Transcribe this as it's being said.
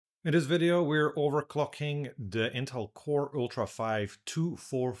In this video, we're overclocking the Intel Core Ultra 5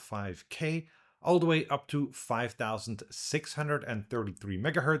 245K all the way up to 5633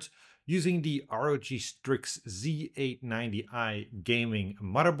 MHz using the ROG Strix Z890i gaming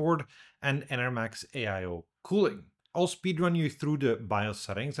motherboard and Enermax AIO cooling. I'll speedrun you through the BIOS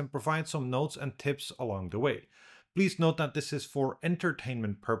settings and provide some notes and tips along the way. Please note that this is for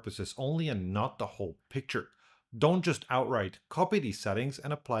entertainment purposes only and not the whole picture. Don't just outright copy these settings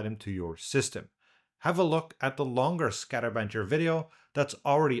and apply them to your system. Have a look at the longer SkatterBencher video that's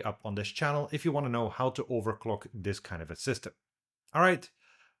already up on this channel if you want to know how to overclock this kind of a system. Alright,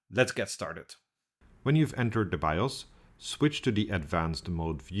 let's get started. When you've entered the BIOS, switch to the Advanced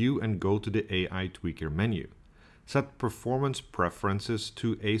Mode view and go to the AI Tweaker menu. Set Performance Preferences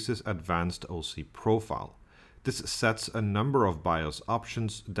to ASUS Advanced OC Profile. This sets a number of BIOS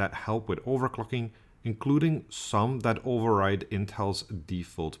options that help with overclocking, including some that override Intel's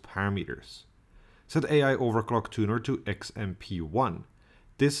default parameters. Set AI Overclock Tuner to XMP1.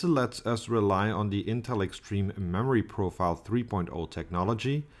 This lets us rely on the Intel Extreme Memory Profile 3.0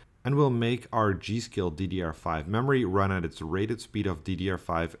 technology and will make our G.Skill DDR5 memory run at its rated speed of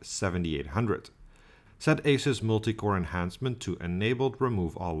DDR5 7800. Set ASUS Multicore Enhancement to Enabled,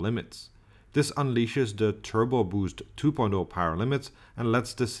 remove all limits. This unleashes the Turbo Boost 2.0 power limits and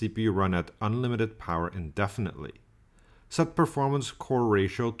lets the CPU run at unlimited power indefinitely. Set Performance Core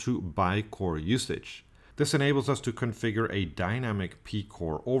Ratio to by core usage. This enables us to configure a dynamic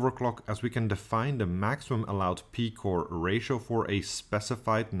P-core overclock as we can define the maximum allowed P-core ratio for a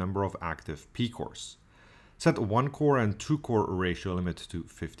specified number of active P-cores. Set 1-core and 2-core ratio limit to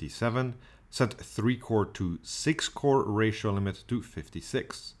 57. Set 3-core to 6-core ratio limit to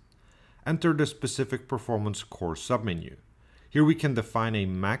 56. Enter the specific performance core submenu. Here we can define a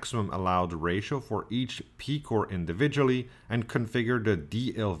maximum allowed ratio for each P-core individually and configure the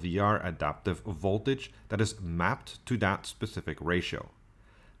DLVR adaptive voltage that is mapped to that specific ratio.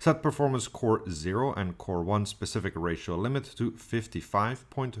 Set performance core 0 and core 1 specific ratio limit to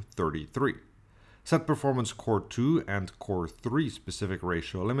 55.33. Set performance core 2 and core 3 specific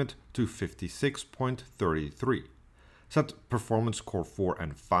ratio limit to 56.33. Set performance core 4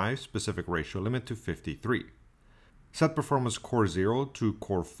 and 5 specific ratio limit to 53. Set performance core 0 to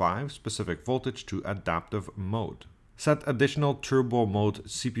core 5 specific voltage to adaptive mode. Set additional turbo mode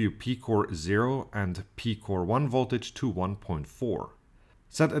CPU P-core 0 and P-core 1 voltage to 1.4.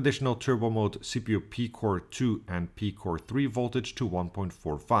 Set additional turbo mode CPU P-core 2 and P-core 3 voltage to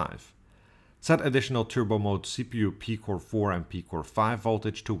 1.45. Set additional turbo mode CPU P-core 4 and P-core 5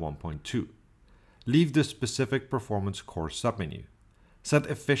 voltage to 1.2. Leave the specific performance core submenu. Set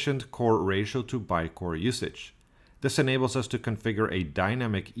efficient core ratio to by core usage. This enables us to configure a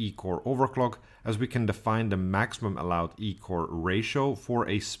dynamic E-core overclock as we can define the maximum allowed E-core ratio for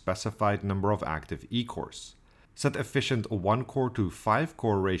a specified number of active E-cores. Set efficient 1-core to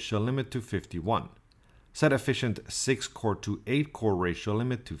 5-core ratio limit to 51. Set efficient 6-core to 8-core ratio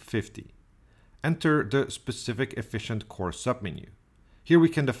limit to 50. Enter the specific efficient core submenu. Here we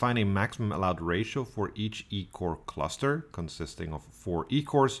can define a maximum allowed ratio for each E-core cluster, consisting of 4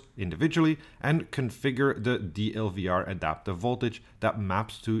 E-cores individually, and configure the DLVR adaptive voltage that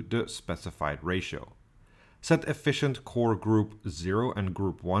maps to the specified ratio. Set efficient core group 0 and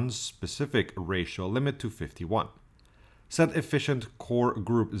group 1's specific ratio limit to 51. Set efficient core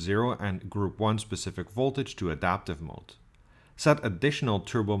group 0 and group 1 specific voltage to adaptive mode. Set additional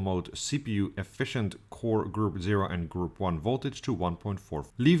turbo mode CPU efficient core group 0 and group 1 voltage to 1.4.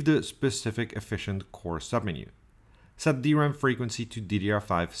 Leave the specific efficient core submenu. Set DRAM frequency to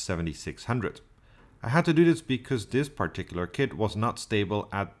DDR5 7600. I had to do this because this particular kit was not stable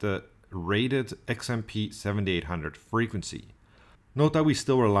at the rated XMP 7800 frequency. Note that we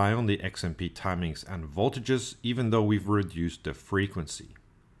still rely on the XMP timings and voltages even though we've reduced the frequency.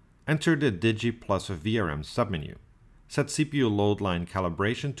 Enter the Digi plus VRM submenu. Set CPU load line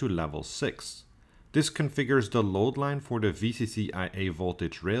calibration to level 6. This configures the load line for the VCC-IA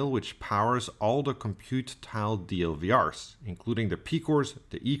voltage rail which powers all the compute tile DLVRs, including the P-cores,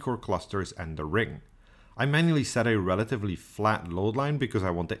 the E-core clusters, and the ring. I manually set a relatively flat load line because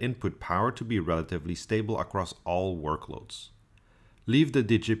I want the input power to be relatively stable across all workloads. Leave the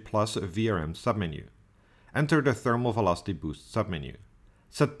Digi plus VRM submenu. Enter the Thermal Velocity Boost submenu.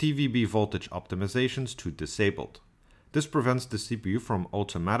 Set TVB voltage optimizations to disabled. This prevents the CPU from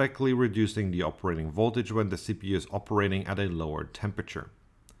automatically reducing the operating voltage when the CPU is operating at a lower temperature.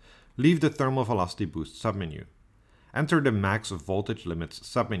 Leave the Thermal Velocity Boost submenu. Enter the Max Voltage Limits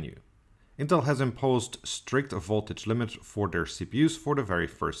submenu. Intel has imposed strict voltage limits for their CPUs for the very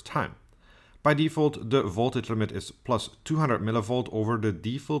first time. By default, the voltage limit is plus 200 mV over the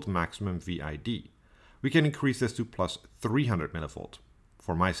default maximum VID. We can increase this to plus 300 mV.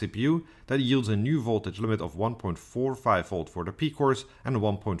 For my CPU, that yields a new voltage limit of 1.45 volt for the P cores and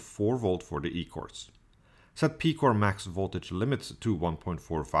 1.4 volt for the E cores. Set P core max voltage limits to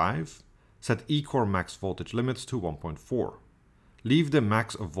 1.45. Set E core max voltage limits to 1.4. Leave the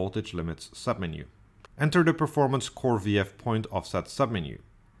max voltage limits submenu. Enter the performance core VF point offset submenu.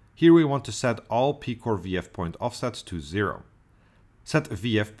 Here we want to set all P core VF point offsets to 0. Set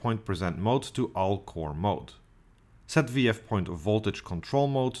VF point present mode to all core mode. Set VF point voltage control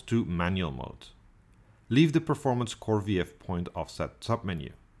mode to manual mode. Leave the performance core VF point offset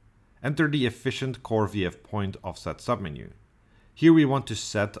submenu. Enter the efficient core VF point offset submenu. Here we want to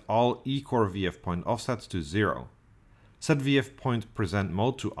set all E core VF point offsets to 0. Set VF point present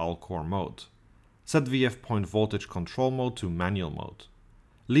mode to all core mode. Set VF point voltage control mode to manual mode.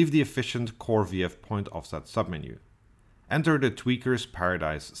 Leave the efficient core VF point offset submenu. Enter the tweaker's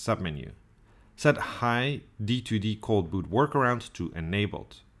paradise submenu. Set high D2D cold boot workaround to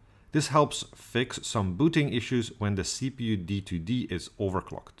enabled. This helps fix some booting issues when the CPU D2D is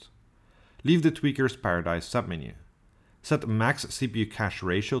overclocked. Leave the tweaker's paradise submenu. Set max CPU cache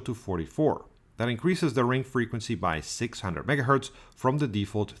ratio to 44. That increases the ring frequency by 600 MHz from the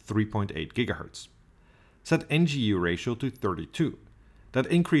default 3.8 GHz. Set NGU ratio to 32. That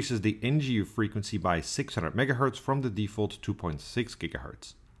increases the NGU frequency by 600 MHz from the default 2.6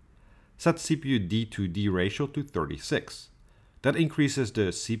 GHz. Set CPU D2D ratio to 36. That increases the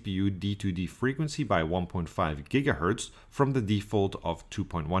CPU D2D frequency by 1.5 GHz from the default of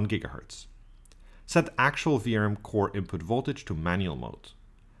 2.1 GHz. Set actual VRM core input voltage to manual mode.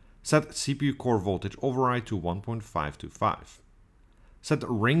 Set CPU core voltage override to 1.525. Set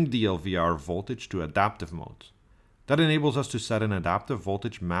ring DLVR voltage to adaptive mode. That enables us to set an adaptive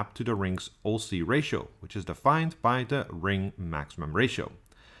voltage map to the ring's OC ratio, which is defined by the ring maximum ratio.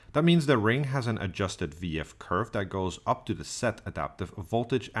 That means the ring has an adjusted VF curve that goes up to the set adaptive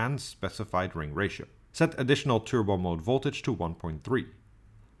voltage and specified ring ratio. Set additional turbo mode voltage to 1.3.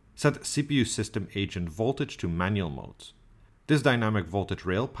 Set CPU system agent voltage to manual mode. This dynamic voltage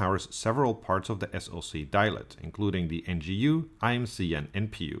rail powers several parts of the SoC dielet, including the NGU, IMC, and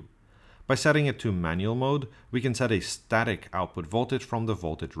NPU. By setting it to manual mode, we can set a static output voltage from the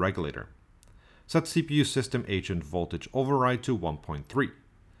voltage regulator. Set CPU system agent voltage override to 1.3.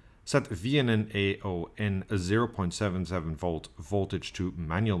 Set VNN AON 0.77 volt voltage to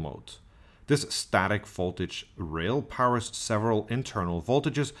manual mode. This static voltage rail powers several internal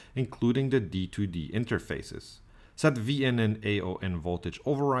voltages, including the D2D interfaces. Set VNN AON voltage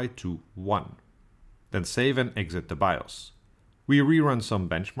override to 1. Then save and exit the BIOS. We rerun some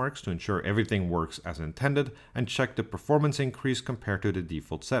benchmarks to ensure everything works as intended and check the performance increase compared to the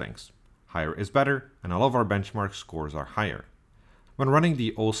default settings. Higher is better, and all of our benchmark scores are higher. When running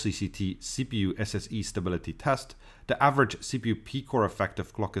the OCCT CPU SSE stability test, the average CPU P-core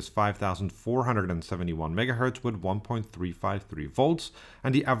effective clock is 5471 MHz with 1.353 volts,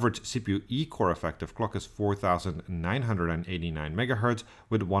 and the average CPU E-core effective clock is 4989 MHz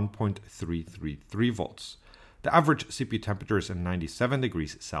with 1.333 volts. The average CPU temperature is 97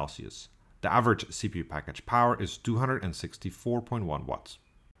 degrees Celsius. The average CPU package power is 264.1 watts.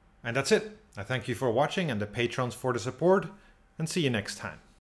 And that's it. I thank you for watching and the patrons for the support, and see you next time.